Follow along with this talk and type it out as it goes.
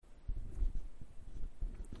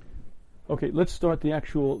Okay, let's start the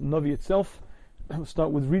actual Navi itself. We'll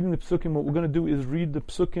start with reading the Psukim. What we're going to do is read the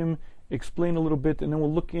Psukim, explain a little bit, and then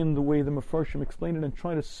we'll look in the way the Mefarshim explain it and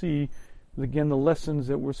try to see, again, the lessons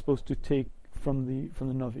that we're supposed to take from the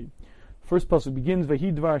Navi. First pasuk begins,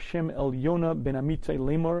 Vahidvar Hashem el Yonah ben Amittai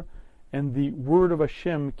lemar, and the word of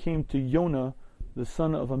Hashem came to Yonah, the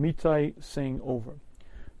son of Amittai, saying over.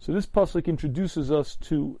 So this pasuk introduces us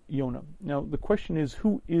to Yonah. Now the question is,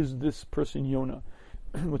 who is this person Yonah?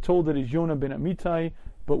 We're told that it's Yonah ben Amittai,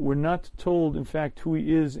 but we're not told, in fact, who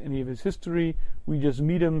he is, any of his history. We just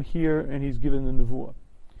meet him here, and he's given the Nevuah.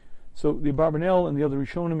 So the Abarbanel and the other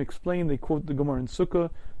Rishonim explain, they quote the Gemara in Sukkah,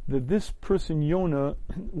 that this person Yonah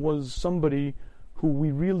was somebody who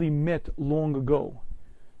we really met long ago.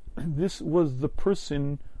 This was the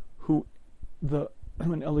person who,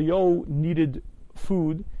 when Eliyahu needed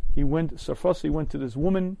food, he went to this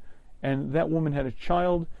woman, and that woman had a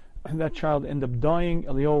child, and that child ended up dying.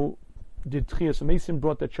 Eliyahu did Tchias Amesim,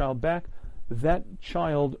 brought that child back. That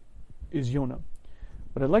child is Yonah.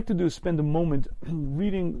 What I'd like to do is spend a moment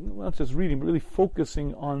reading, not just reading, but really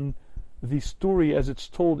focusing on the story as it's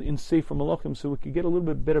told in Sefer Malachim, so we could get a little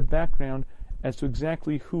bit better background as to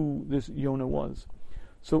exactly who this Yonah was.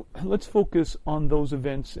 So let's focus on those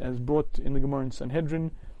events as brought in the Gemara in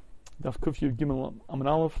Sanhedrin, Daf Kuf Yud Gimel Amud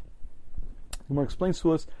Aleph. The Gemara explains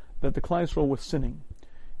to us that the Klal Yisrael was sinning.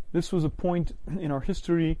 This was a point in our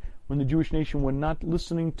history when the Jewish nation were not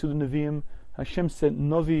listening to the Nevi'im. Hashem sent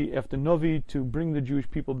Navi after Navi to bring the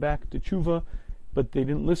Jewish people back to Teshuvah, but they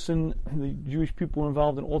didn't listen. The Jewish people were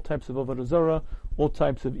involved in all types of Avodah Zarah, all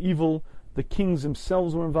types of evil. The kings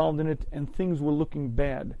themselves were involved in it, and things were looking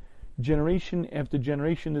bad. Generation after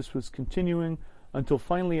generation, this was continuing until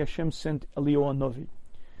finally Hashem sent Eliyahu Navi.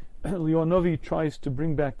 Eliyahu Navi tries to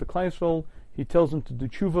bring back the Klal Yisrael. He tells them to do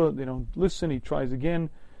Teshuvah. They don't listen. He tries again.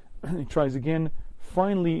 He tries again.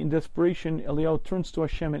 Finally, in desperation, Eliyahu turns to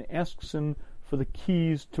Hashem and asks him for the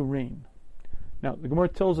keys to rain. Now, the Gemara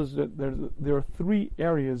tells us that there are three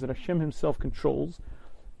areas that Hashem himself controls.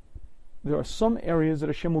 There are some areas that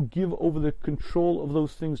Hashem will give over the control of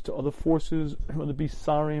those things to other forces, whether it be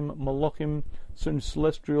Sarim, Malachim, certain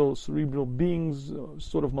celestial, cerebral beings,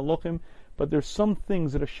 sort of Malachim, but there's some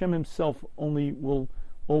things that Hashem himself only will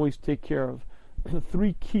always take care of. The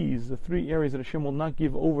three keys, the three areas that Hashem will not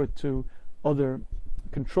give over to other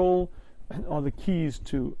control, are the keys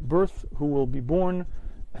to birth, who will be born,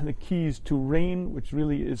 and the keys to rain, which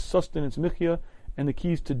really is sustenance, michya, and the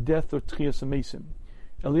keys to death, or tchias amesim.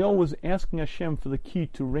 Eliyahu was asking Hashem for the key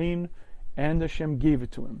to rain, and Hashem gave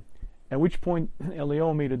it to him. At which point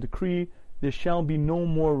Eliyahu made a decree, there shall be no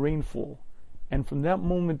more rainfall. And from that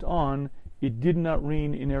moment on, it did not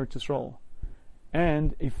rain in Eretz Yisrael.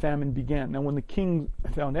 And a famine began. Now when the king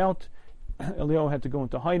found out, Eliyahu had to go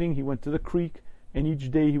into hiding. He went to the creek, and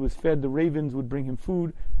each day he was fed. The ravens would bring him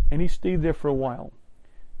food, and he stayed there for a while.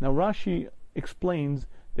 Now Rashi explains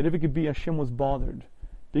that if it could be, Hashem was bothered,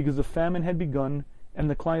 because the famine had begun, and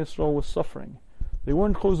the Klal Yisrael was suffering. They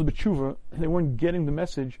weren't close to Teshuvah, they weren't getting the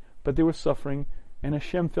message, but they were suffering, and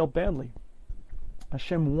Hashem felt badly.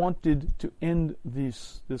 Hashem wanted to end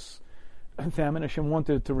this famine. Hashem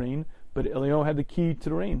wanted it to rain, but Eliyahu had the key to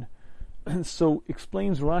the rain. And so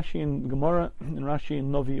explains Rashi in Gemara, and Rashi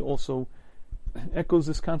in Navi also echoes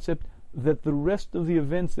this concept, that the rest of the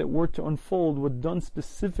events that were to unfold were done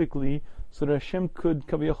specifically so that Hashem could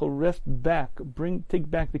kaviyachol rest back, take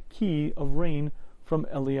back the key of rain from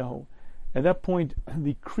Eliyahu. At that point,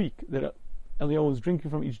 the creek that Eliyahu was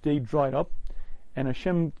drinking from each day dried up, and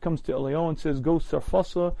Hashem comes to Eliyahu and says, "Go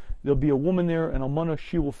Sarfasa, there'll be a woman there, and Almana,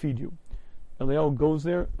 she will feed you." Eliyahu goes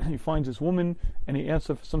there, he finds this woman, and he asks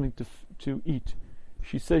her for something to eat.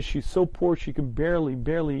 She says she's so poor she can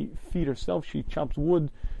barely feed herself. She chops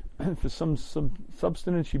wood for some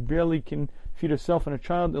substance. She barely can feed herself and her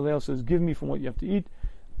child. Eliyahu says, "Give me from what you have to eat."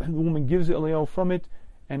 And the woman gives Eliyahu from it,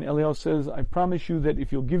 and Eliyahu says, "I promise you that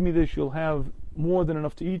if you'll give me this, you'll have more than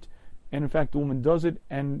enough to eat." And in fact, the woman does it,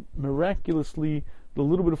 and miraculously, the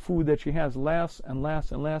little bit of food that she has lasts and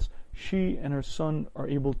lasts and lasts. She and her son are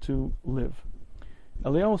able to live.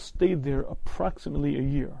 Eliyahu stayed there approximately a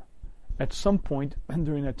year. At some point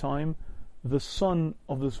during that time, the son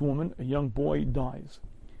of this woman, a young boy, dies.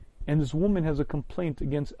 And this woman has a complaint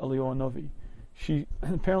against Eliyahu Navi. She,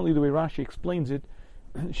 apparently the way Rashi explains it,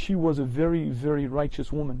 she was a very, very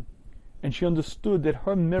righteous woman. And she understood that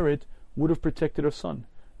her merit would have protected her son.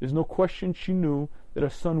 There's no question she knew that her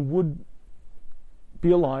son would be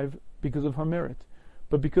alive because of her merit.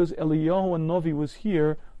 But because Eliyahu Navi was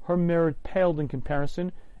here, her merit paled in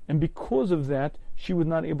comparison, and because of that, she was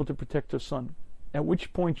not able to protect her son. At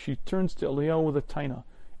which point she turns to Eliyahu with a taina.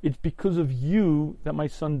 "It's because of you that my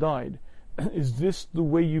son died. Is this the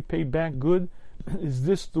way you pay back good? Is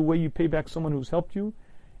this the way you pay back someone who's helped you?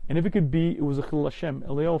 And if it could be, it was a Chilul Hashem.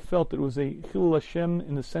 Eliyahu felt that it was a Chilul Hashem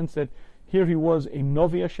in the sense that here he was a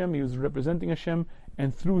Novi Hashem, he was representing Hashem,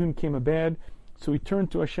 and through him came a bad. So he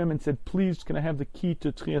turned to Hashem and said, please, can I have the key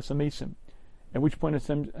to Tchias HaMesim? At which point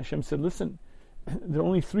Hashem said, listen, there are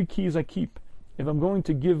only 3 keys I keep. If I'm going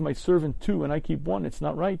to give my servant 2 and I keep 1, it's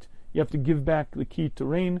not right. You have to give back the key to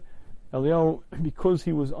rain. Eliyahu, because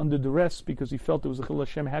he was under duress, because he felt it was a Chilul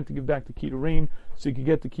Hashem, had to give back the key to rain so he could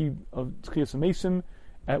get the key of Tchias HaMesim.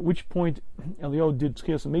 At which point Eliyahu did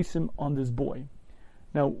Tchias HaMesim on this boy.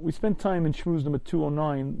 Now, we spent time in Shmuz number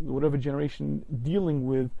 209, whatever generation, dealing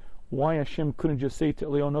with why Hashem couldn't just say to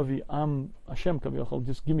Eliyahu Navi, I'm Hashem, Kaviyachal,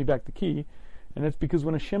 just give me back the key. And that's because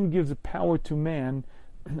when Hashem gives a power to man,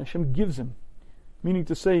 Hashem gives him. Meaning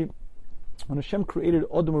to say, when Hashem created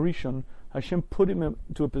Adam Rishon, Hashem put him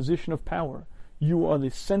into a position of power. You are the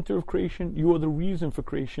center of creation, you are the reason for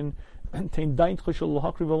creation. Pay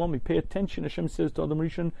attention, Hashem says to Adam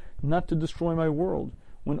Rishon, not to destroy my world.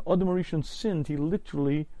 When Adam Rishon sinned, he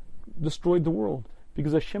literally destroyed the world,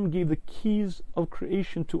 because Hashem gave the keys of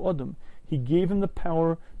creation to Adam. He gave him the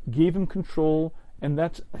power, gave him control, and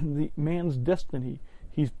that's the man's destiny.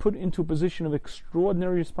 He's put into a position of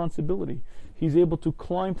extraordinary responsibility. He's able to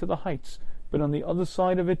climb to the heights, but on the other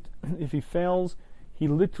side of it, if he fails, he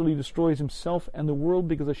literally destroys himself and the world,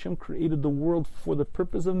 because Hashem created the world for the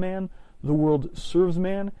purpose of man. The world serves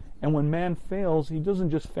man, and when man fails, he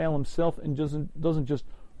doesn't just fail himself and doesn't just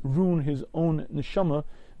ruin his own neshama,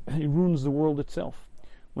 he ruins the world itself.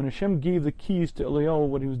 When Hashem gave the keys to Eliyahu,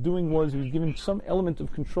 what he was doing was he was giving some element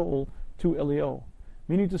of control to Eliyahu.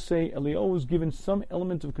 Meaning to say, Eliyahu was given some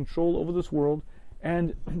element of control over this world,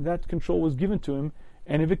 and that control was given to him,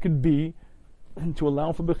 and if it could be to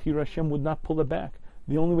allow for Bechira, Hashem would not pull it back.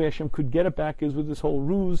 The only way Hashem could get it back is with this whole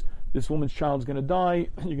ruse. This woman's child's going to die,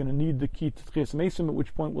 you're going to need the key to Tchias HaMesim, at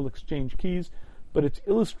which point we'll exchange keys. But it's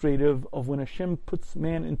illustrative of when Hashem puts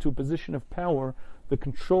man into a position of power, the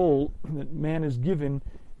control that man is given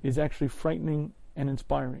is actually frightening and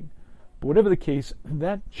inspiring. But whatever the case,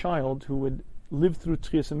 that child who would live through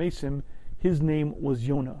Tchias HaMesim, his name was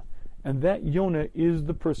Yonah. And that Yonah is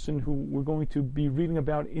the person who we're going to be reading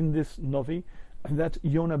about in this Navi. And that's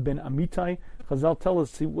Yonah ben Amittai. Chazal tell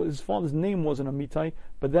us his father's name wasn't Amittai,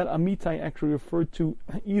 but that Amittai actually referred to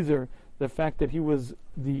either the fact that he was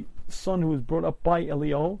the son who was brought up by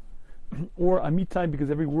Eliyahu, or Amittai because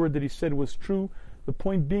every word that he said was true. The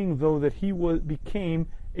point being, though, that he became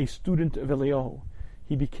a student of Eliyahu.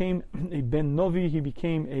 He became a Ben Novi, he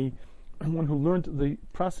became one who learned the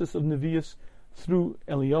process of Nevi'us through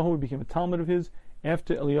Eliyahu. He became a Talmud of his.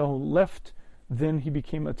 After Eliyahu left, then he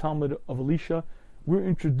became a Talmud of Elisha. We're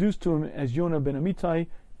introduced to him as Yonah ben Amittai,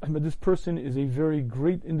 but this person is a very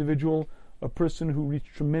great individual, a person who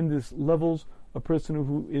reached tremendous levels, a person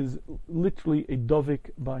who is literally a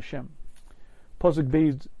Dovik Ba'Hashem. Pasuk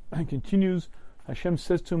Beis continues, Hashem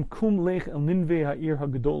says to him, Kum lech el Ninveh ha'ir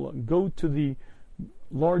ha'gedola. Go to the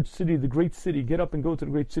large city, the great city, get up and go to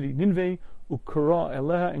the great city, Ninveh, ukara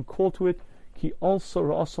eleha, and call to it, ki also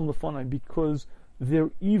ra'asam lefanai, because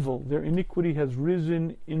their evil, their iniquity has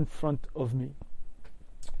risen in front of me.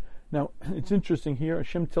 Now, it's interesting here,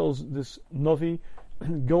 Hashem tells this Navi,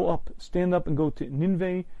 go up, stand up and go to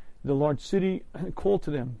Ninveh, the large city, call to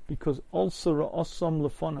them, because also ra'asam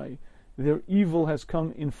lefanai, their evil has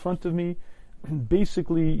come in front of me.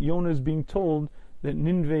 Basically, Yonah is being told that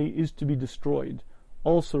Ninveh is to be destroyed.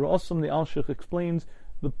 Also, ra'asam, the Al-Sheikh explains,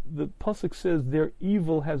 the pasuk says, their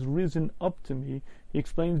evil has risen up to me. He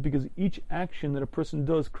explains because each action that a person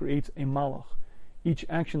does creates a malach. Each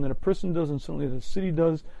action that a person does, and certainly the city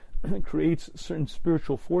does, creates certain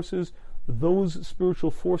spiritual forces. Those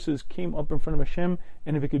spiritual forces came up in front of Hashem,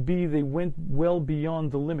 and if it could be, they went well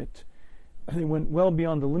beyond the limit. They went well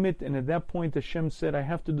beyond the limit, and at that point Hashem said, I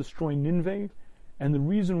have to destroy Ninveh. And the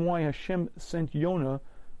reason why Hashem sent Yonah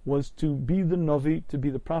was to be the Navi, to be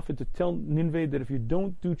the prophet, to tell Ninveh that if you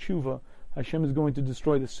don't do Teshuvah, Hashem is going to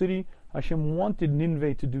destroy the city. Hashem wanted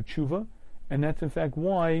Ninveh to do Teshuvah, and that's in fact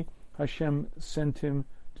why Hashem sent him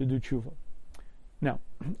to do Teshuvah. Now,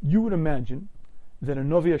 you would imagine that a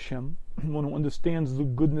Navi Hashem, one who understands the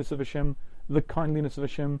goodness of Hashem, the kindliness of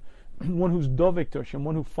Hashem, one who's dovek to Hashem,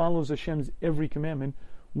 one who follows Hashem's every commandment,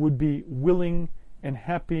 would be willing and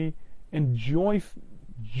happy and joyful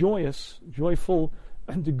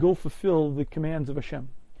to go fulfill the commands of Hashem.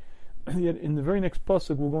 Yet in the very next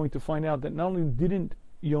pasuk we're going to find out that not only didn't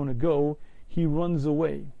Yonah go, he runs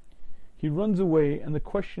away. He runs away, and the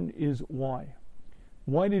question is why?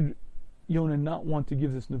 Why did Yonah not want to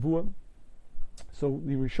give this nevuah? So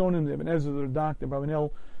the Rishonim, the Ibn Ezra, the Radak, the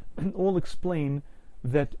Abravanel, all explain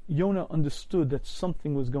that Yonah understood that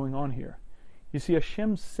something was going on here. You see,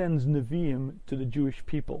 Hashem sends Nevi'im to the Jewish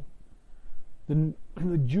people. The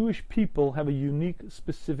Jewish people have a unique,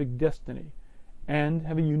 specific destiny and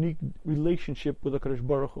have a unique relationship with HaKadosh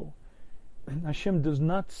Baruch Hu. Hashem does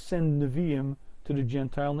not send Nevi'im to the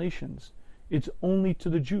Gentile nations. It's only to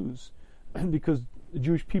the Jews, because the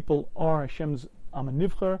Jewish people are Hashem's Am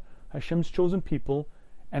HaNivchar, Hashem's chosen people,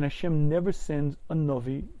 and Hashem never sends a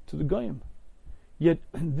Navi to the Goyim. Yet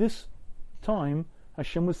this time,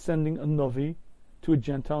 Hashem was sending a Navi to a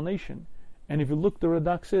Gentile nation. And if you look, the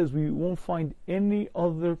Radak says, we won't find any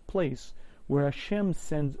other place where Hashem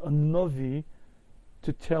sends a Navi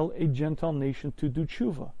to tell a Gentile nation to do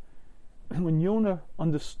Teshuvah. And when Yonah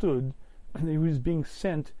understood that he was being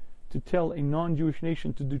sent to tell a non-Jewish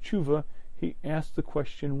nation to do Teshuvah, he asked the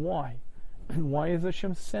question, why? Why is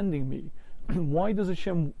Hashem sending me? Why does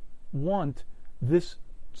Hashem want this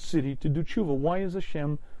city to do Teshuvah? Why is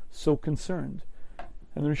Hashem so concerned?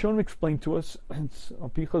 And the Rishonim explained to us, it's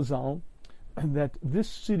Api Chazal, that this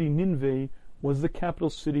city, Ninveh, was the capital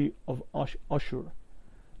city of Ashur.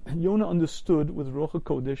 And Yonah understood with Ruach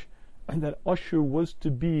HaKodesh that Ashur was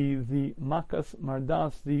to be the Makas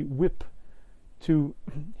Mardas, the whip to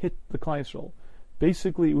hit the Klal Yisrael.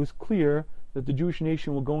 Basically, it was clear that the Jewish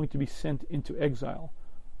nation were going to be sent into exile.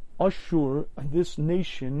 Ashur, this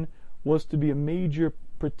nation, was to be a major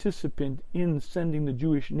participant in sending the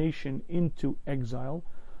Jewish nation into exile.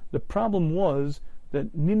 The problem was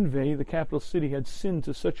that Ninveh, the capital city, had sinned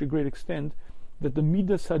to such a great extent that the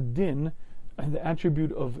Midas Hadin, the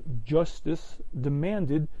attribute of justice,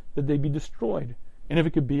 demanded that they be destroyed. And if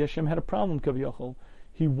it could be, Hashem had a problem, Kaviyachol.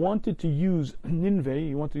 He wanted to use Ninveh,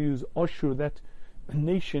 he wanted to use Ashur, that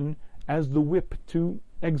nation, as the whip to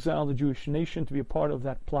exile the Jewish nation, to be a part of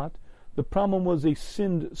that plot. The problem was they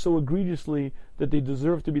sinned so egregiously that they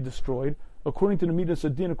deserved to be destroyed. According to the Midas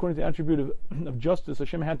Hadin, according to the attribute of justice,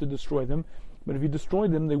 Hashem had to destroy them. But if he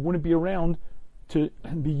destroyed them, they wouldn't be around to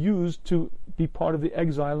be used to be part of the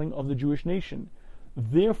exiling of the Jewish nation.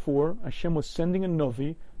 Therefore, Hashem was sending a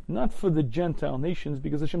Navi, not for the Gentile nations,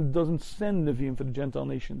 because Hashem doesn't send Nevi'im for the Gentile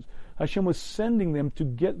nations. Hashem was sending them to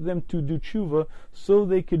get them to do Teshuvah so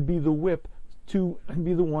they could be the whip to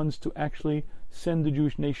be the ones to actually send the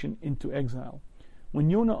Jewish nation into exile. When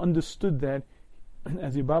Yonah understood that,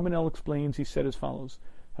 as the Abarbanel explains, he said as follows: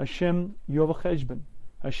 Hashem, you have a cheshbon.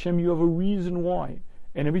 Hashem, you have a reason why.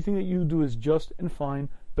 And everything that you do is just and fine,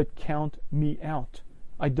 but count me out.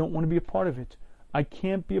 I don't want to be a part of it. I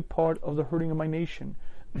can't be a part of the hurting of my nation.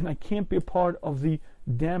 I can't be a part of the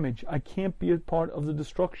damage. I can't be a part of the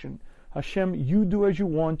destruction. Hashem, you do as you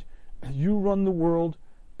want. You run the world,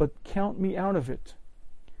 but count me out of it.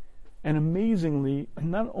 And amazingly,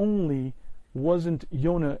 not only wasn't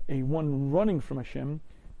Yonah a one running from Hashem,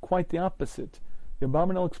 quite the opposite. The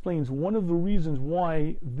Abarbanel explains one of the reasons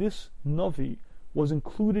why this Navi was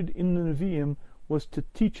included in the Nevi'im was to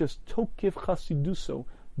teach us Tokef Chasiduso,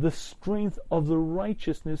 the strength of the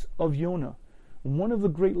righteousness of Yonah. One of the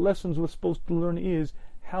great lessons we're supposed to learn is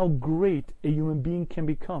how great a human being can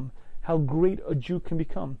become, how great a Jew can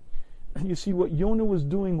become. You see, what Yonah was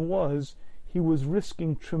doing was, he was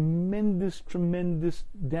risking tremendous, tremendous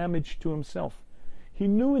damage to himself. He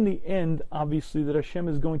knew in the end, obviously, that Hashem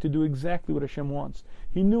is going to do exactly what Hashem wants.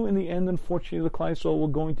 He knew in the end, unfortunately, the Klal Yisrael were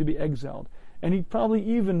going to be exiled. And he probably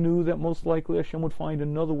even knew that most likely Hashem would find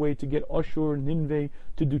another way to get Ashur and Ninveh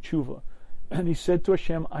to do Teshuvah. And he said to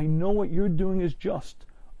Hashem, I know what you're doing is just.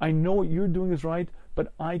 I know what you're doing is right,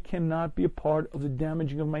 but I cannot be a part of the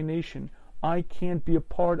damaging of my nation. I can't be a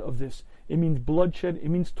part of this. It means bloodshed, it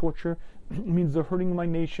means torture, it means the hurting of my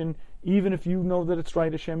nation, even if you know that it's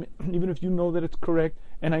right, Hashem, even if you know that it's correct,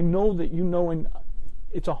 and I know that you know and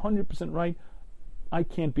it's 100% right, I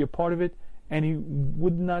can't be a part of it. And he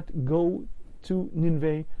would not go to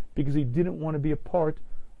Ninveh because he didn't want to be a part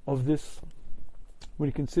of this, what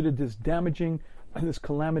he considered this damaging, this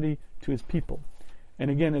calamity to his people. And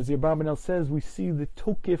again, as the Abarbanel says, we see the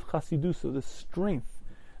Tokef Chasidusa, the strength,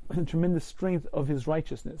 the tremendous strength of his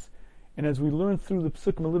righteousness. And as we learn through the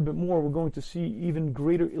Psukim a little bit more, we're going to see even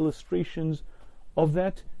greater illustrations of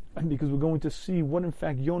that, because we're going to see what in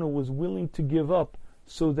fact Yonah was willing to give up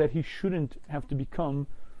so that he shouldn't have to become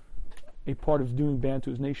a part of doing bad to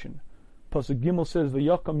his nation. Pasuk Gimel says,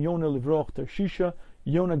 V'yakam Yonah livroch Tarshisha.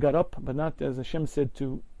 Yonah got up, but not as Hashem said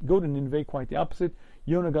to go to Ninveh, quite the opposite.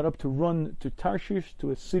 Yonah got up to run to Tarshish,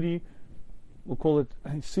 to a city, we'll call it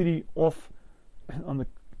a city off on the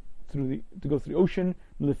to go through the ocean.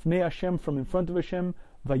 Lifnei Hashem, from in front of Hashem.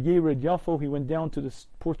 Vayered Yafo, he went down to the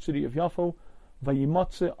port city of Yafo.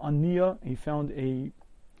 Vayimatze Aniya, he found a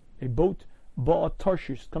boat. Ba'a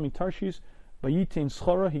Tarshish, coming Tarshish, Vayitain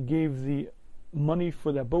Schara, he gave the money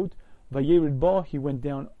for that boat, Vayerid Ba, he went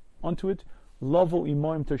down onto it, Lavo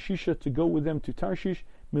Imaim Tarshisha, to go with them to Tarshish,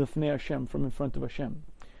 Milfnei Hashem, from in front of Hashem.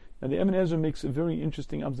 Now the Ibn Ezra makes a very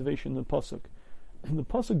interesting observation in the Pasuk. The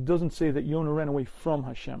Pasuk doesn't say that Yonah ran away from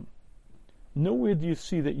Hashem. Nowhere do you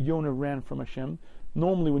see that Yonah ran from Hashem.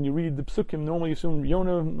 Normally when you read the Psukim, normally you assume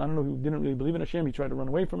Yonah, I don't know, he didn't really believe in Hashem, he tried to run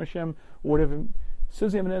away from Hashem, or whatever. It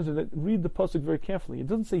says the Ibn Ezra that read the Pasuk very carefully. It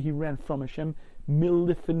doesn't say he ran from Hashem,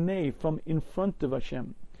 milifnei, from in front of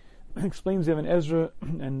Hashem. It explains the Ibn Ezra,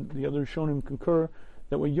 and the other Rishonim concur,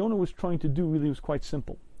 that what Yonah was trying to do really was quite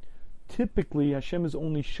simple. Typically, Hashem is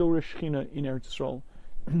only Shoresh Shechina in Eretz Yisrael.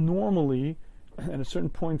 Normally, at a certain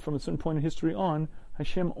point, from a certain point in history on,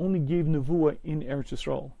 Hashem only gave Nevuah in Eretz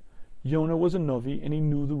Yisrael. Yonah was a Navi, and he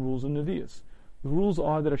knew the rules of Nevi'us. The rules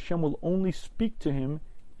are that Hashem will only speak to him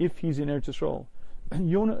if he's in Eretz Yisrael.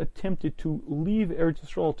 Yonah attempted to leave Eretz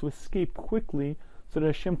Yisrael, to escape quickly, so that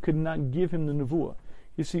Hashem could not give him the Nevuah.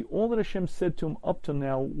 You see, all that Hashem said to him up till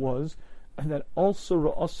now was that also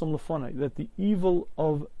ra'asam lefanai, that the evil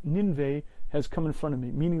of Ninveh has come in front of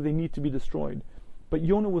me, meaning they need to be destroyed. But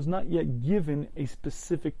Yonah was not yet given a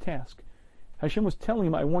specific task. Hashem was telling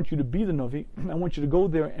him, I want you to be the Navi, I want you to go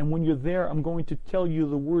there, and when you're there, I'm going to tell you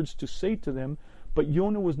the words to say to them. But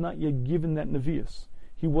Yonah was not yet given that Nevi'us.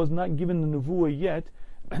 He was not given the Nevuah yet,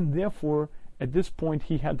 and therefore, at this point,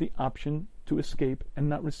 he had the option to escape and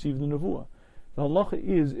not receive the Nevuah. The halacha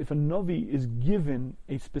is, if a Navi is given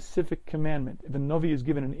a specific commandment, if a Navi is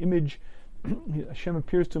given an image, Hashem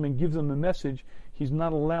appears to him and gives him a message, he's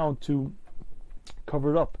not allowed to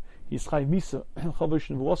cover it up. He's chayv misa.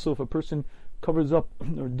 Also, if a person covers up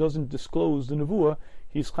or doesn't disclose the Nevuah,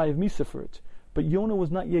 he's chayv misa for it. But Yonah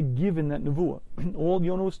was not yet given that Nevuah. All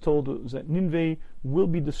Yonah was told was that Ninveh will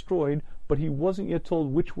be destroyed, but he wasn't yet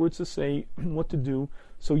told which words to say, what to do.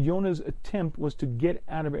 So Yonah's attempt was to get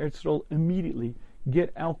out of Eretz Yisrael immediately,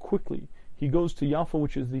 get out quickly. He goes to Yafa,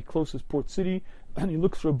 which is the closest port city, and he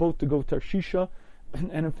looks for a boat to go to Tarshisha,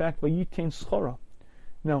 and in fact, Vayitain Schara.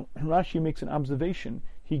 Now, Rashi makes an observation.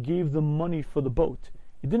 He gave the money for the boat.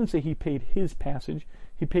 It didn't say he paid his passage,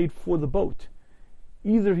 he paid for the boat.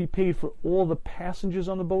 Either he paid for all the passengers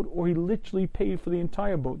on the boat, or he literally paid for the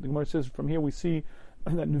entire boat. The Gemara says from here we see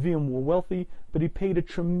that Nevi'im were wealthy, but he paid a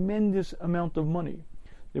tremendous amount of money.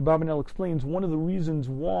 The Abarbanel explains one of the reasons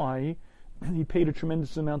why he paid a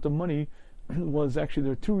tremendous amount of money was actually,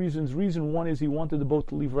 there are two reasons. Reason one is he wanted the boat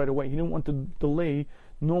to leave right away. He didn't want to delay.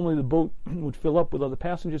 Normally the boat would fill up with other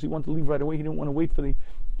passengers. He wanted to leave right away. He didn't want to wait for the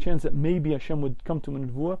chance that maybe Hashem would come to him in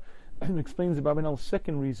Nevuah. And explains the Abarbanel's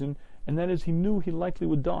second reason, and that is he knew he likely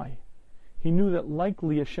would die. He knew that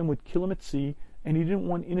likely Hashem would kill him at sea, and he didn't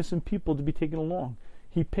want innocent people to be taken along.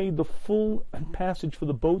 He paid the full passage for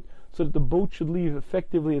the boat so that the boat should leave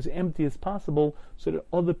effectively as empty as possible, so that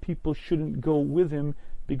other people shouldn't go with him,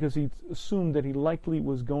 because he assumed that he likely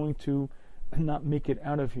was going to not make it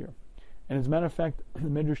out of here. And as a matter of fact, the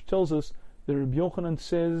Medrash tells us that Rabbi Yochanan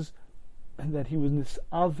says that he was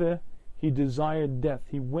nis'aveh, he desired death.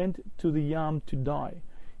 He went to the Yam to die.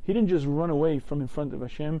 He didn't just run away from in front of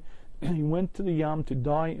Hashem. He went to the Yam to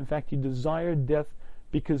die. In fact, he desired death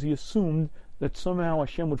because he assumed that somehow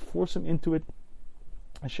Hashem would force him into it.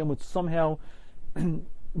 Hashem would somehow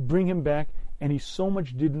bring him back, and he so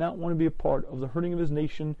much did not want to be a part of the hurting of his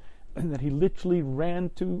nation that he literally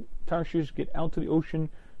ran to Tarshish, get out to the ocean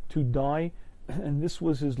to die. And this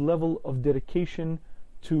was his level of dedication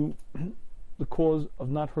to the cause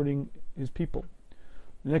of not hurting his people.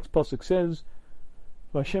 The next pasuk says,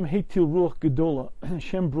 Hashem heitil ruach gedola.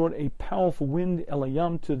 Hashem brought a powerful wind,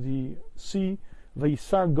 elayam, to the sea,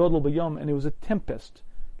 vayisar gadol bayam, and it was a tempest,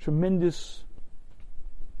 tremendous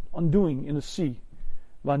undoing in the sea.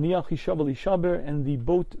 Vaniach hishav lishaber, and the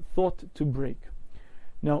boat thought to break.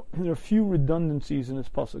 Now, there are a few redundancies in this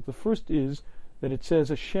pasuk. The first is that it says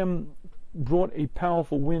Hashem brought a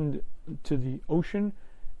powerful wind to the ocean,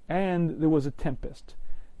 and there was a tempest.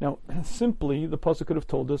 Now, simply, the pasuk could have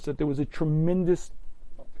told us that there was a tremendous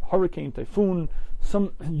hurricane, typhoon,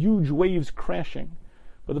 some huge waves crashing.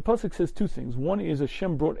 But the pasuk says two things. One is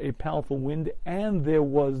Hashem brought a powerful wind, and there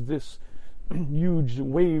was this huge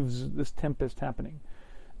waves, this tempest happening.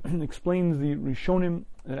 Explains the Rishonim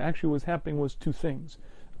that actually what was happening was two things.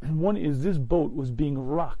 One is this boat was being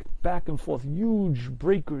rocked back and forth, huge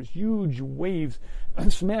breakers, huge waves,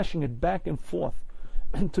 smashing it back and forth,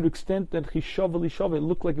 to the extent that it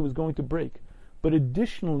looked like it was going to break. But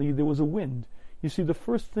additionally, there was a wind. You see, the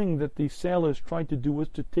first thing that the sailors tried to do was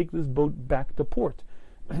to take this boat back to port.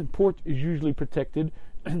 And port is usually protected.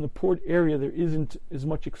 In the port area, there isn't as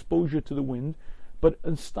much exposure to the wind. But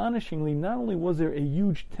astonishingly, not only was there a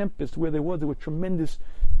huge tempest where there were tremendous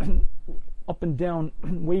up and down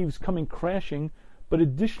waves coming crashing, but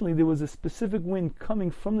additionally there was a specific wind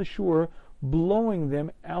coming from the shore, blowing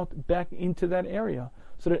them out back into that area,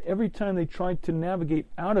 so that every time they tried to navigate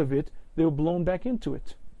out of it, they were blown back into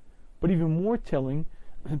it. But even more telling,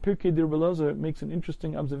 Pirkei de Rebbe Elazar makes an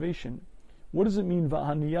interesting observation. What does it mean,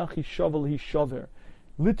 va'haniyach hishavel hishaver?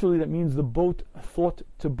 Literally, that means the boat thought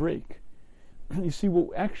to break. You see,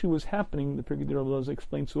 what actually was happening, the Pirkei de Rebbe Elazar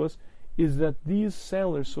explains to us, is that these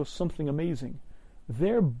sailors saw something amazing.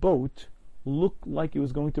 Their boat looked like it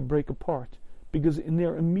was going to break apart, because in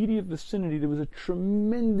their immediate vicinity there was a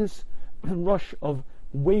tremendous rush of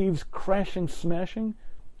waves crashing, smashing,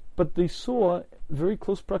 but they saw, very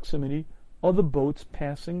close proximity, other boats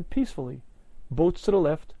passing peacefully. Boats to the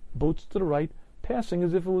left, boats to the right, passing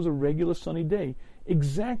as if it was a regular sunny day.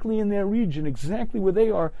 Exactly in their region, exactly where they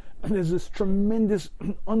are, there's this tremendous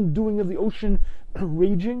undoing of the ocean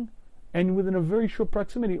raging, and within a very short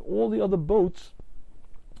proximity, all the other boats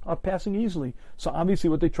are passing easily. So obviously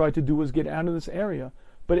what they tried to do was get out of this area.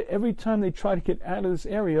 But every time they tried to get out of this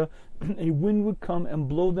area, a wind would come and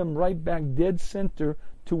blow them right back dead center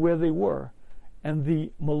to where they were. And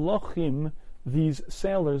the malachim, these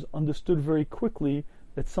sailors, understood very quickly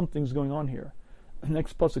that something's going on here. The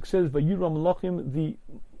next pasuk says, "Vayira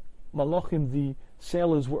malachim, the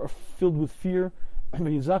sailors were filled with fear.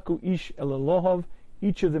 Vayizaku ish el Elohav,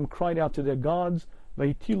 each of them cried out to their gods.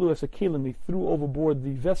 Vayitilu es hakelim, they threw overboard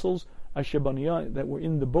the vessels asher baniyah, that were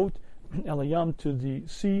in the boat, elayam, to the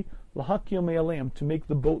sea, lahakiyam me'alayam, to make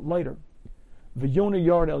the boat lighter. Vayona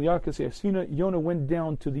yard el yarkas esfina, Yonah went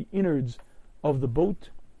down to the innards of the boat.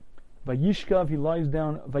 Vayishkav, he lies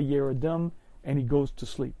down, vayeradam, and he goes to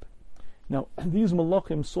sleep." Now, these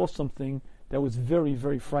malachim saw something that was very,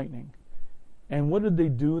 very frightening. And what did they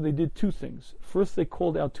do? They did two things. First, they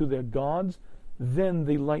called out to their gods, then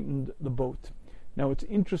they lightened the boat. Now, it's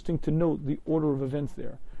interesting to note the order of events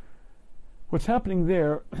there. What's happening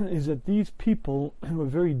there is that these people were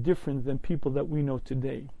very different than people that we know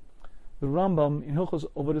today. The Rambam in Hilchos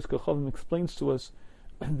Avodas Kochavim explains to us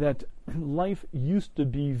that life used to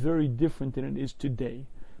be very different than it is today.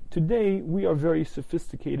 Today, we are very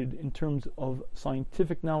sophisticated in terms of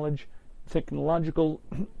scientific knowledge, technological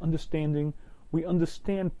understanding. We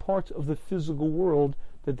understand parts of the physical world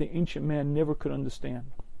that the ancient man never could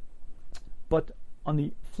understand. But on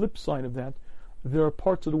the flip side of that, there are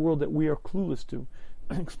parts of the world that we are clueless to.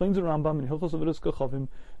 Explains the Rambam in Hilchos Avodas Kochavim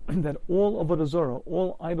that all Avodah Zarah,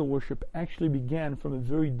 all idol worship, actually began from a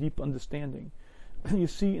very deep understanding. You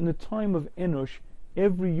see, in the time of Enosh,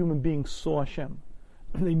 every human being saw Hashem.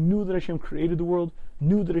 They knew that Hashem created the world,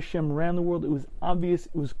 knew that Hashem ran the world. It was obvious,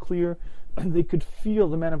 it was clear. They could feel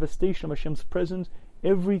the manifestation of Hashem's presence.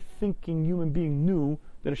 Every thinking human being knew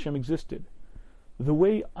that Hashem existed. The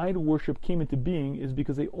way idol worship came into being is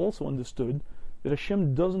because they also understood that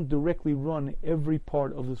Hashem doesn't directly run every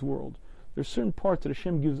part of this world. There are certain parts that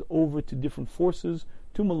Hashem gives over to different forces,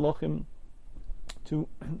 to malachim, to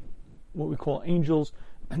what we call angels,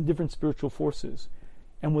 and different spiritual forces.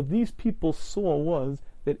 And what these people saw was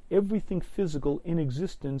that everything physical in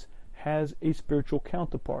existence has a spiritual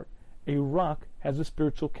counterpart. A rock has a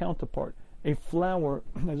spiritual counterpart. A flower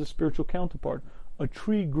has a spiritual counterpart. A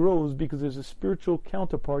tree grows because there's a spiritual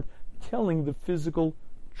counterpart telling the physical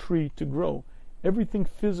tree to grow. Everything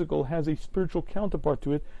physical has a spiritual counterpart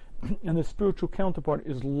to it, and the spiritual counterpart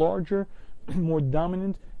is larger, more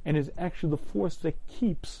dominant, and is actually the force that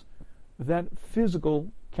keeps that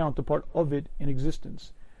physical counterpart of it in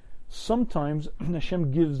existence. Sometimes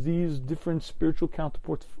Hashem gives these different spiritual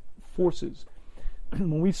counterpart forces.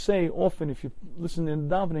 When we say often, if you listen in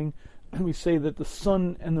davening, we say that the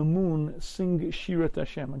sun and the moon sing Shirat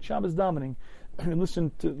Hashem. On Shabbos davening,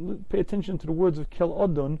 and pay attention to the words of Kel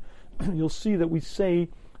Adon, you'll see that we say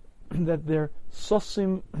that they're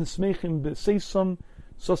Sosim Smechim B'Seisam,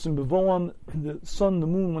 Sosim B'Voam, the sun, the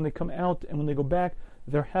moon, when they come out and when they go back,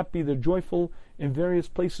 they're happy, they're joyful. In various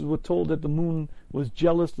places we're told that the moon was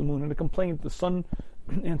jealous, the moon had a complaint, the sun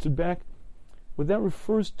answered back. What that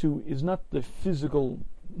refers to is not the physical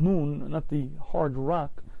moon, not the hard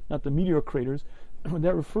rock, not the meteor craters. What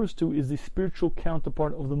that refers to is the spiritual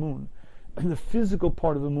counterpart of the moon. And the physical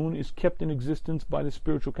part of the moon is kept in existence by the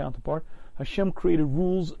spiritual counterpart. Hashem created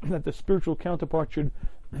rules that the spiritual counterpart should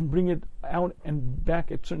bring it out and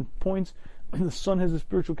back at certain points. The sun has a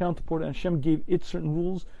spiritual counterpart, and Hashem gave it certain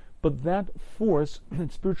rules. But that force,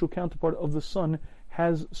 that spiritual counterpart of the sun,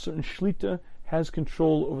 has certain shlita, has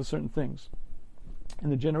control over certain things. In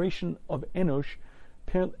the generation of Enosh,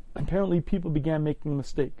 apparently people began making a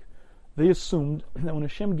mistake. they assumed that when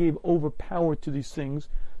Hashem gave over power to these things,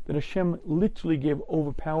 that Hashem literally gave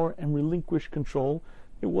over power and relinquished control.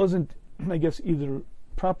 It wasn't, I guess, either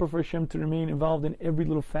proper for Hashem to remain involved in every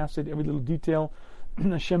little facet, every little detail.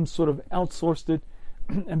 Hashem sort of outsourced it.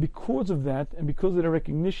 And because of that, and because of the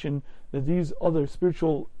recognition that these other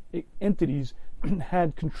spiritual entities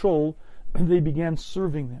had control, they began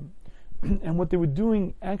serving them. And what they were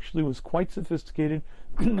doing actually was quite sophisticated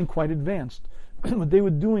and quite advanced. What they were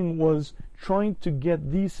doing was trying to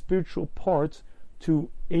get these spiritual parts to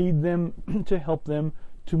aid them, to help them,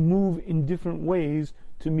 to move in different ways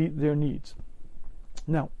to meet their needs.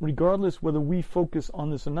 Now, regardless whether we focus on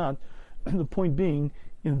this or not, the point being,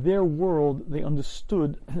 in their world, they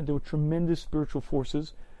understood that there were tremendous spiritual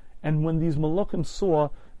forces, and when these Malachim saw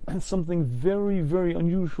something very, very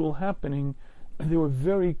unusual happening, they were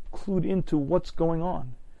very clued into what's going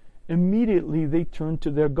on. Immediately, they turned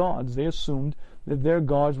to their gods. They assumed that their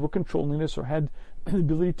gods were controlling this or had the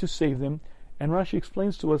ability to save them. And Rashi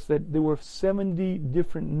explains to us that there were 70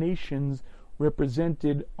 different nations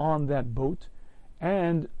represented on that boat,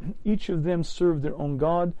 and each of them served their own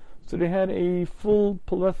god. So they had a full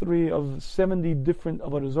plethora of 70 different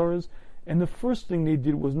Avodah Zarahs, and the first thing they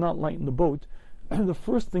did was not lighten the boat. The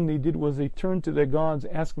first thing they did was they turned to their gods,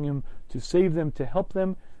 asking him to save them, to help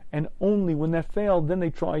them, and only when that failed, then they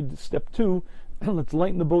tried step 2, let's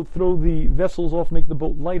lighten the boat, throw the vessels off, make the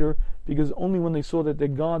boat lighter, because only when they saw that their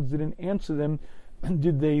gods didn't answer them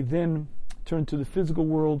did they then turn to the physical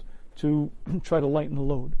world to try to lighten the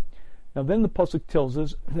load. Now then the pasuk tells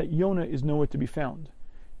us that Yonah is nowhere to be found.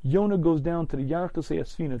 Yonah goes down to the Yarchasei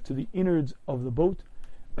Asfina, to the innards of the boat,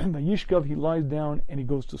 and by Yishkav he lies down and he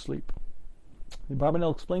goes to sleep. The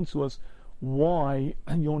Barbanel explains to us why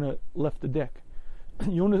Yonah left the deck.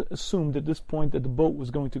 Yonah assumed at this point that the boat was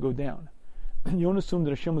going to go down. Yonah assumed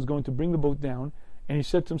that Hashem was going to bring the boat down, and he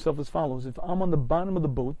said to himself as follows: if I'm on the bottom of the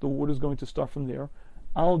boat, the water is going to start from there.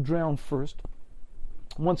 I'll drown first.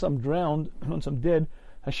 Once I'm drowned, once I'm dead,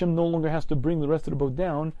 Hashem no longer has to bring the rest of the boat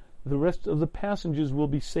down. The rest of the passengers will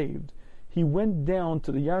be saved. He went down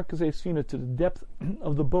to the Yarkazei Sfina, to the depth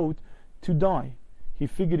of the boat, to die. He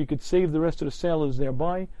figured he could save the rest of the sailors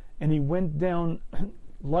thereby, and he went down,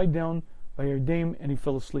 lied down by Yerdaim, and he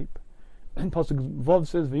fell asleep. And Pasuk Vav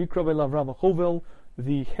says, V'yikrav elav Rav Chovel,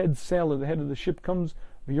 the head sailor, the head of the ship comes.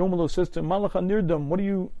 V'yomelo says to him, Malach nirdam, what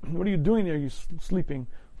are you doing there? You're sleeping.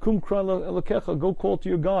 Kum kra elokecha, go call to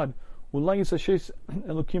your God. Ulayis hashes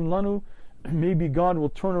elokim lanu, maybe God will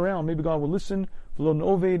turn around, maybe God will listen, v'lo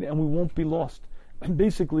noved, and we won't be lost. And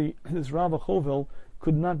basically, this Rav Chovel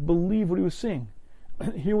could not believe what he was seeing.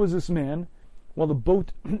 Here was this man, while the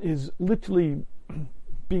boat is literally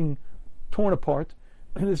being torn apart,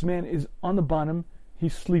 and this man is on the bottom,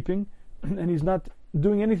 he's sleeping, and he's not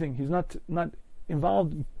doing anything. He's not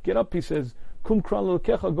involved. Get up, he says, Kum kra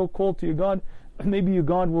lekecha, go call to your God. Maybe your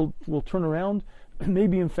God will turn around.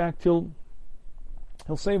 Maybe in fact he'll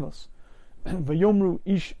save us. Vayomru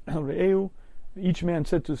ish re'eu, each man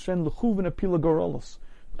said to his friend, L'chuven apila goralos,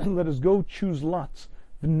 let us go choose lots.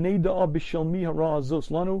 V'neida'a b'shel mi hara azos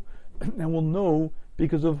lanu, and we'll know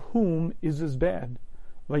because of whom is this bad.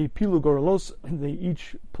 Vayipilu goralos, they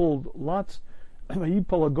each pulled lots.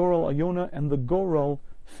 Vayipal agoral ayona, and the goral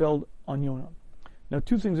fell on Yonah. Now,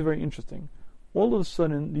 two things are very interesting. All of a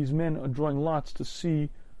sudden, these men are drawing lots to see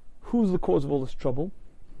who's the cause of all this trouble.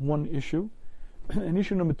 One issue. And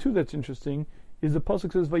issue number 2 that's interesting is the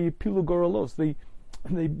pasuk says Vayipilu goralos.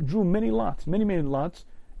 They drew many lots, many lots,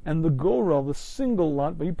 and the goral, the single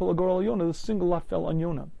lot, Vayipal agoral ayona, the single lot fell on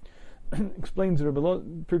Yonah. Explains the Rebbe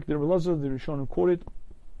Lazar, the Rishonim quoted,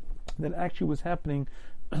 that actually was happening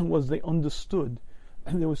was they understood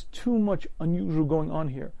there was too much unusual going on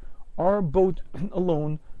here. Our boat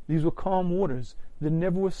alone, these were calm waters. There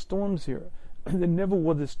never were storms here. There never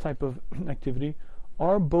was this type of activity.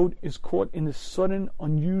 Our boat is caught in this sudden,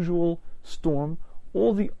 unusual storm.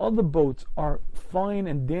 All the other boats are fine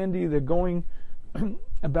and dandy. They're going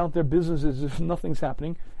about their business as if nothing's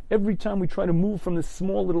happening. Every time we try to move from this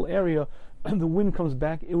small little area, the wind comes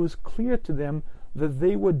back. It was clear to them that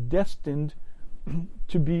they were destined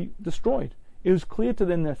to be destroyed. It was clear to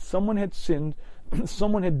them that someone had sinned,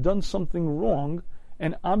 someone had done something wrong,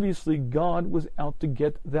 and obviously God was out to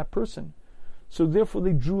get that person. So therefore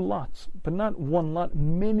they drew lots, but not one lot,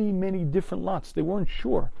 many different lots. They weren't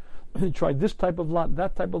sure. They tried this type of lot,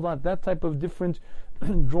 that type of lot, that type of different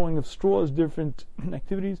drawing of straws, different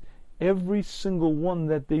activities. Every single one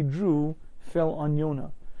that they drew fell on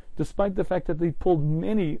Yonah. Despite the fact that they pulled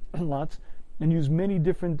many lots and used many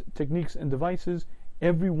different techniques and devices,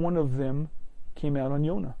 every one of them came out on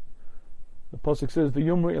Yonah. The pasuk says,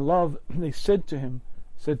 "V'yomru elav," they said to him,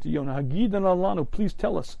 said to Yonah, Hagidan alanu, please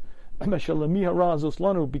tell us,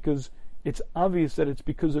 because it's obvious that it's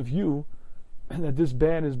because of you that this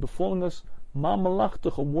bad is befalling us. Ma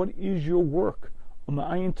malachtacha, what is your work?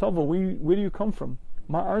 Ma'ayin tava, where do you come from?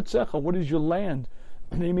 Ma artzecha, what is your land?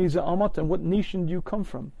 And what nation do you come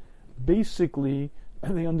from? Basically,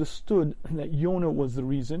 they understood that Yonah was the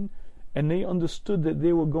reason, and they understood that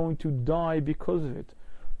they were going to die because of it.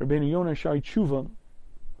 Rabbeinu Yonah Shari Teshuvah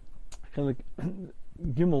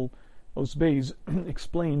Gimel Osbeis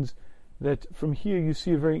explains that from here you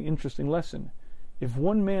see a very interesting lesson. If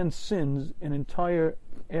one man sins, an entire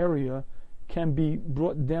area can be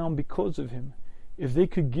brought down because of him. If they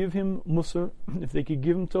could give him musar, if they could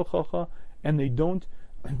give him tochacha, and they don't,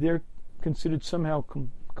 they're considered somehow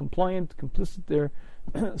compliant, complicit, they're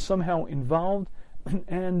somehow involved,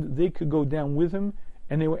 and they could go down with him.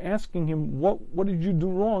 And they were asking him, what did you do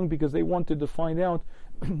wrong? Because they wanted to find out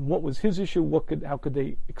what was his issue, how could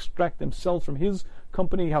they extract themselves from his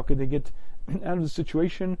company, how could they get out of the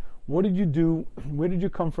situation, what did you do, where did you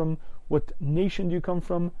come from, what nation do you come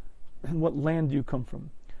from, and what land do you come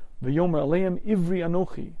from? V'yomer aleim ivri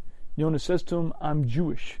anochi. Yonah says to him, I'm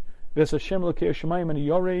Jewish. V'es Hashem l'kei Shemayim ani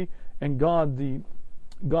yarei, and God, the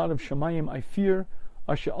God of Shemayim, I fear.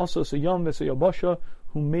 Asher asas hayam v'es hayabasha,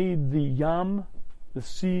 who made the yam, the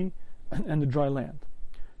sea, and the dry land.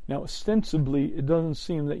 Now, ostensibly, it doesn't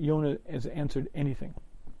seem that Yonah has answered anything.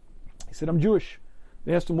 He said, I'm Jewish.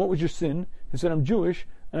 They asked him, what was your sin? He said, I'm Jewish,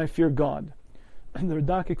 and I fear God. And the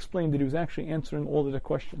Radak explained that he was actually answering all of their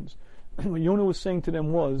questions. What Yonah was saying to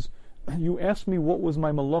them was, you asked me what was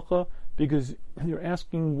my malacha, because you're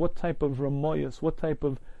asking what type of ramayas, what type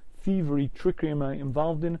of thievery, trickery am I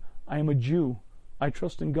involved in? I am a Jew. I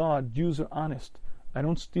trust in God. Jews are honest. I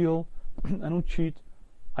don't steal. I don't cheat.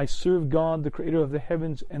 I serve God, the creator of the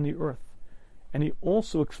heavens and the earth. And he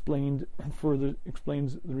also explains the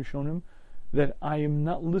Rishonim, that I am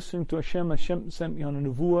not listening to Hashem. Hashem sent me on a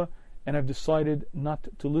nevuah, and I've decided not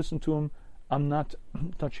to listen to him. I'm not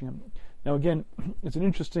touching him. Now again, it's an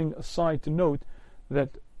interesting aside to note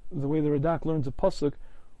that the way the Radak learns a pasuk,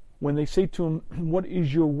 when they say to him, what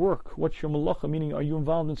is your work? What's your malacha? Meaning, are you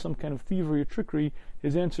involved in some kind of thievery or trickery?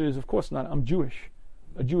 His answer is, of course not. I'm Jewish.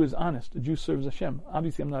 A Jew is honest. A Jew serves Hashem.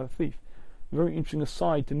 Obviously, I'm not a thief. Very interesting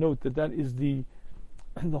aside to note that is the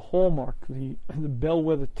hallmark, the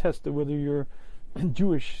bellwether test of whether you're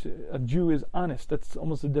Jewish. A Jew is honest. That's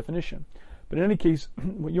almost the definition. But in any case,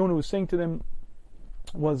 what Yonah was saying to them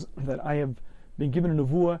was that I have been given a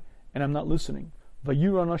nevuah and I'm not listening.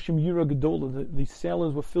 Vayura nashim yira gedola. The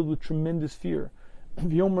sailors were filled with tremendous fear.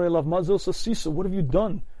 V'yomer elav mazel sasisa. What have you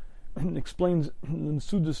done? And explains in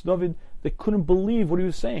Sudas David, they couldn't believe what he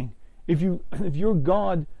was saying. If your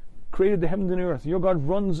God created the heavens and the earth, your God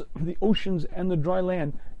runs the oceans and the dry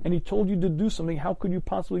land, and he told you to do something, how could you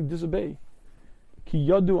possibly disobey? Ki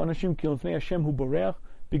yadu anashim ki lefnei Hashem hu boreach,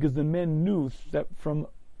 because the men knew that from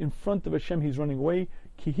in front of Hashem he's running away.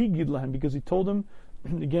 Ki higid lahem, because he told them,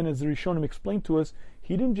 again as the Rishonim explained to us,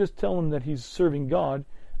 he didn't just tell them that he's serving God,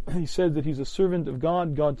 he said that he's a servant of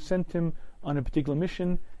God, God sent him on a particular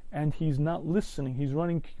mission, and he's not listening. He's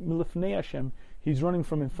running milafnei Hashem. He's running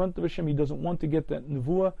from in front of Hashem. He doesn't want to get that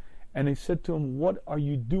nevuah. And they said to him, what are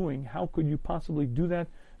you doing? How could you possibly do that?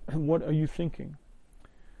 And what are you thinking?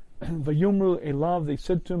 Vayomru elav, they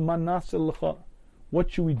said to him, Man nasa lecha,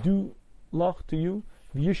 what should we do, lach, to you?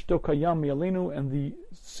 V'yishto kayam mi'aleinu, and the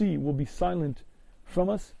sea will be silent from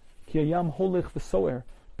us. Ki hayam holech v'soer,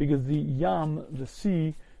 because the yam, the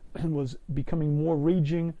sea, was becoming more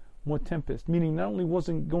raging, more tempest, meaning not only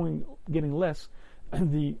wasn't getting less,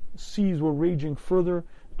 the seas were raging further.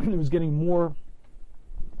 It was getting more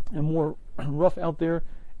and more rough out there,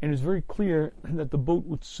 and it's very clear that the boat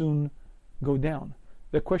would soon go down.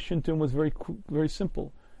 The question to him was very very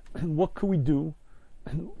simple. What could we do?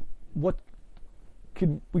 What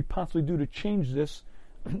could we possibly do to change this,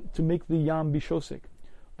 to make the yam be shosek?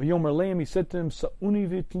 V'yomer leim, he said to him, Sa'uni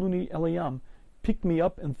v'tluni elayam, pick me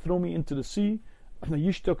up and throw me into the sea. And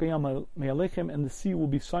the sea will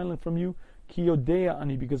be silent from you. Ki yodea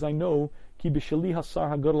ani, because I know, ki b'shali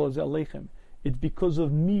hasar hagadol hazeh aleichem, it's because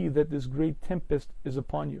of me that this great tempest is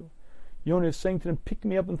upon you. Yonah is saying to them, pick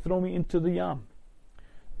me up and throw me into the yam,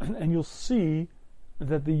 and you'll see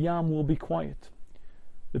that the yam will be quiet.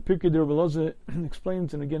 The Pirkei de Rabbi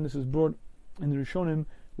explains, and again this is brought in the Rishonim,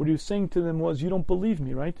 what he was saying to them was, you don't believe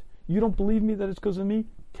me, right? You don't believe me that it's because of me?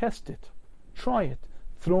 Test it. Try it.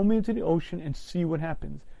 Throw me into the ocean and see what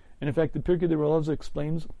happens. And in fact, the Pirkei de Rabbi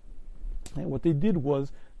explains that what they did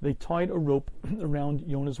was they tied a rope around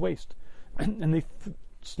Yonah's waist, and they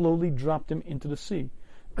slowly dropped him into the sea.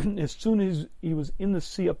 As soon as he was in the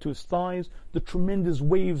sea up to his thighs, the tremendous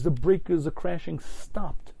waves, the breakers, the crashing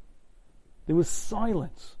stopped. There was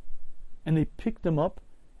silence. And they picked him up.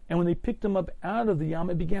 And when they picked him up out of the Yam,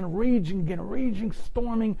 it began raging again, raging,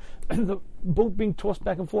 storming, and the boat being tossed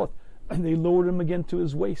back and forth. And they lowered him again to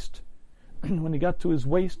his waist. And when he got to his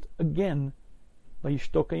waist, again,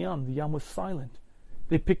 Vayishtok Yam, the Yam was silent.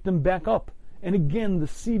 They picked him back up. And again, the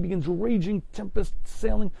sea begins raging, tempest,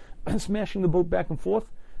 sailing, smashing the boat back and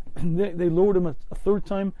forth. And they lowered him a third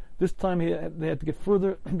time. This time they had to get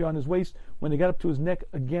further beyond his waist. When they got up to his neck,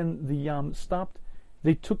 again the Yam stopped.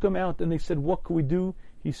 They took him out and they said, "What can we do?"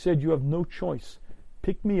 He said, "You have no choice.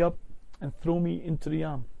 Pick me up and throw me into the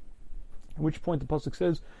Yam." At which point the pasuk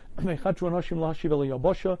says, and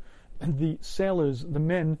the sailors, the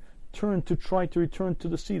men, turned to try to return to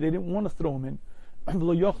the sea. They didn't want to throw him in.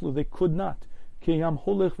 They could not.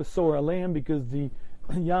 Because the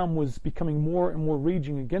Yam was becoming more and more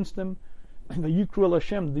raging against them.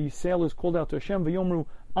 The sailors called out to Hashem, V'yomru,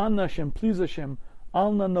 Anna Hashem, please Hashem,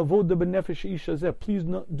 Alna navoda b'nefesh isha zeh, please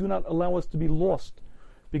do not allow us to be lost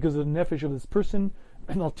because of the nefesh of this person.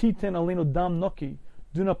 And al titen aleinu dam noki,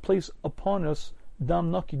 do not place upon us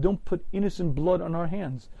dam noki, don't put innocent blood on our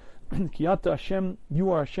hands. Kiyata Hashem,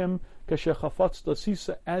 you are Hashem, kasher chafatzta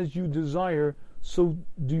sisa, as you desire, so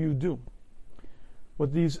do you do.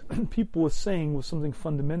 What these people were saying was something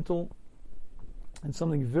fundamental and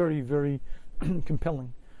something very, very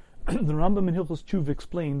compelling. The Rambam in Hilchos Teshuvah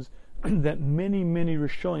explains that many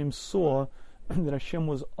Rishonim saw that Hashem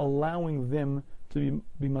was allowing them to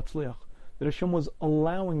be matzliach, that Hashem was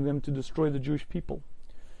allowing them to destroy the Jewish people.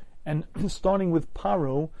 And starting with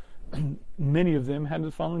Paro, many of them had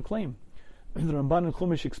the following claim. The Ramban in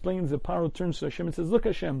Chumash explains that Paro turns to Hashem and says, "Look,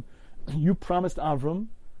 Hashem, you promised Avram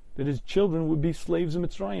that his children would be slaves in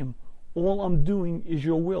Mitzrayim. All I'm doing is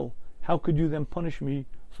your will. How could you then punish me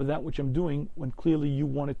for that which I'm doing when clearly you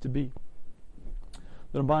want it to be?"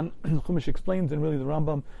 The Ramban in Chumash explains, and really the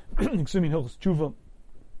Rambam, excuse me, in Hilchos Teshuvah,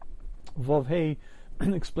 Vav Hey,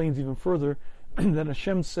 explains even further, that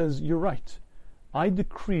Hashem says, "You're right. I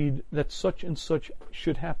decreed that such and such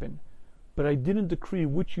should happen, but I didn't decree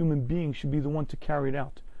which human being should be the one to carry it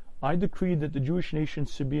out. I decreed that the Jewish nation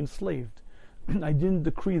should be enslaved. I didn't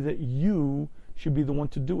decree that you should be the one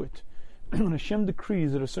to do it." When Hashem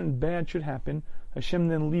decrees that a certain bad should happen, Hashem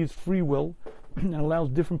then leaves free will and allows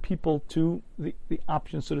different people to, the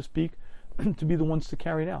option, so to speak, to be the ones to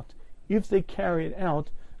carry it out. If they carry it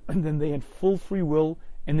out, then they had full free will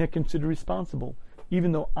and they're considered responsible.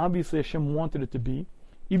 Even though obviously Hashem wanted it to be,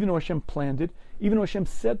 even though Hashem planned it, even though Hashem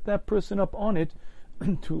set that person up on it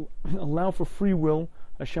to allow for free will,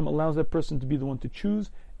 Hashem allows that person to be the one to choose,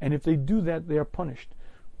 and if they do that, they are punished.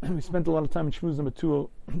 We spent a lot of time in Shmuz number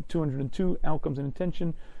 202, Outcomes and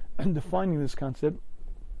Intention, defining this concept,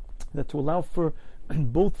 that to allow for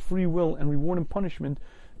both free will and reward and punishment,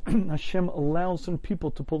 Hashem allows some people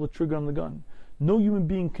to pull the trigger on the gun. No human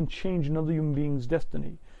being can change another human being's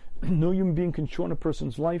destiny. No human being can shorten a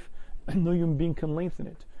person's life. No human being can lengthen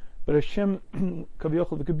it. But Hashem,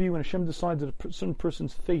 Kaviyachal, it could be when Hashem decides that a certain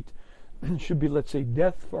person's fate should be, let's say,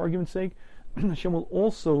 death, for argument's sake, Hashem will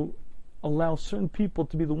also allow certain people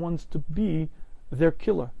to be the ones to be their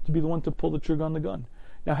killer, to be the one to pull the trigger on the gun.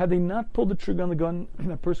 Now, had they not pulled the trigger on the gun,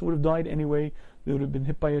 that person would have died anyway. They would have been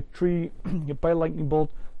hit by a tree, hit by a lightning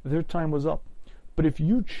bolt. Their time was up. But if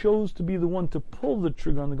you chose to be the one to pull the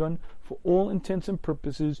trigger on the gun, for all intents and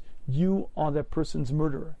purposes, you are that person's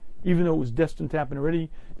murderer. Even though it was destined to happen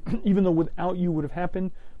already, even though without you would have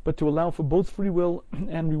happened, but to allow for both free will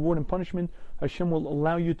and reward and punishment, Hashem will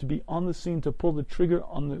allow you to be on the scene to pull the trigger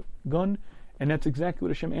on the gun, and that's exactly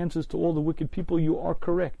what Hashem answers to all the wicked people. You are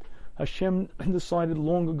correct. Hashem decided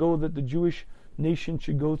long ago that the Jewish nation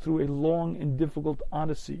should go through a long and difficult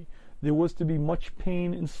odyssey. There was to be much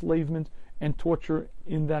pain, enslavement, and torture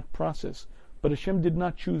in that process. But Hashem did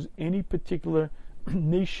not choose any particular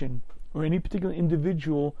nation or any particular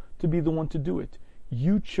individual to be the one to do it.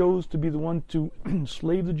 You chose to be the one to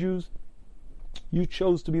slave the Jews. You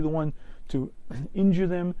chose to be the one to injure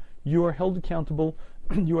them. You are held accountable.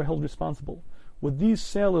 You are held responsible. What these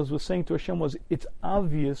sailors were saying to Hashem was, it's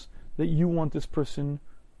obvious that you want this person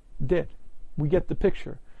dead. We get the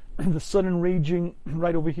picture. The sudden raging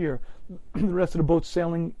right over here. The rest of the boat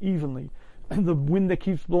sailing evenly. The wind that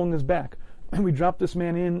keeps blowing us back. We drop this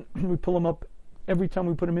man in, we pull him up. Every time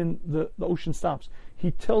we put him in, the ocean stops.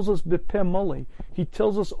 He tells us bepeh mole. He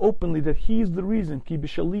tells us openly that he's the reason. Ki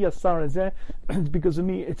b'shali asar hazeh. It's because of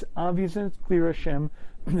me. It's obvious and it's clear, Hashem,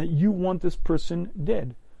 that you want this person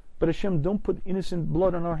dead. But Hashem, don't put innocent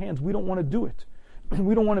blood on our hands. We don't want to do it.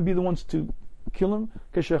 We don't want to be the ones to kill him.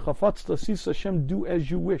 Kesher chafatzta sis, Hashem, do as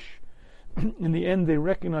you wish. In the end, they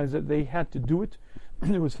recognized that they had to do it.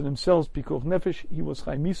 It was for themselves, pikuach nefesh, he was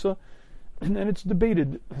chai misa. And it's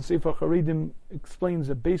debated. Sefer Haredim explains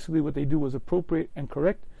that basically what they do was appropriate and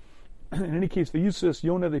correct. In any case, the Yusuf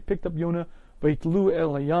Yonah, they picked up Yonah, vayitlu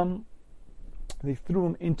el hayam, they threw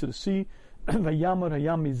him into the sea, vayamar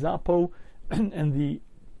hayam mizapo, and the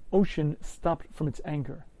ocean stopped from its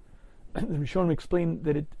anger. The Rishonim explained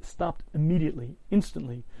that it stopped immediately,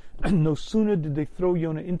 instantly. No sooner did they throw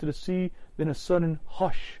Yonah into the sea than a sudden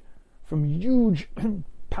hush from huge,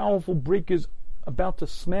 powerful breakers about to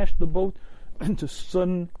smash the boat to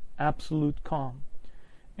sudden, absolute calm.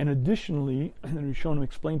 And additionally, the Rishonim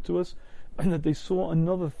explained to us that they saw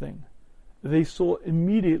another thing. They saw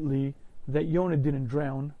immediately that Yonah didn't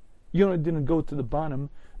drown, Yonah didn't go to the bottom.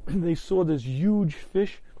 They saw this huge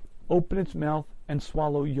fish open its mouth and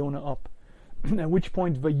swallow Yonah up. At which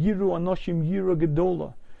point, Vayiru Anoshim Yira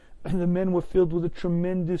Gedola, the men were filled with a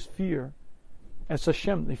tremendous fear. As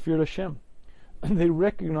Hashem, they feared Hashem. And they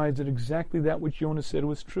recognized that exactly that which Yonah said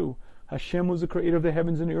was true. Hashem was the creator of the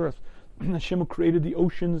heavens and the earth. Hashem, who created the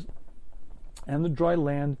oceans and the dry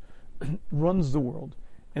land, runs the world.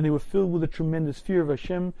 And they were filled with a tremendous fear of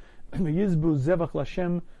Hashem. Vayizbu zevach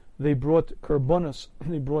l'Hashem, they brought karbonos,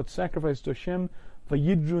 they brought sacrifice to Hashem.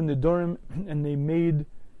 Vayidru nedarim, and they made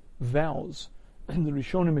vows. And the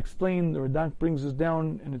Rishonim explained, the Radak brings us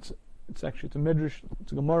down, and it's actually a Medrash,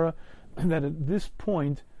 it's a Gemara, that at this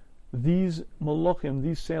point, these malachim,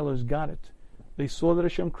 these sailors got it. They saw that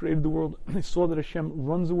Hashem created the world, they saw that Hashem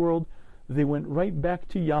runs the world, they went right back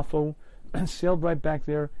to Yafo, and sailed right back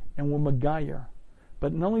there, and were Magayer.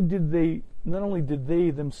 But not only did they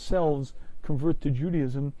themselves convert to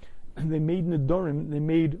Judaism, they made nedarim, they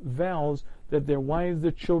made vows that their wives,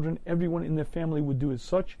 their children, everyone in their family would do as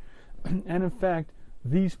such. And in fact,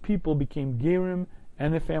 these people became gerim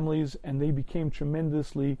and their families, and they became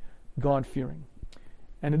tremendously God-fearing.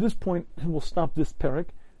 And at this point, we'll stop this parak,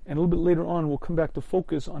 and a little bit later on, we'll come back to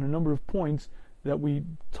focus on a number of points that we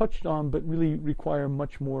touched on, but really require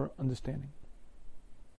much more understanding.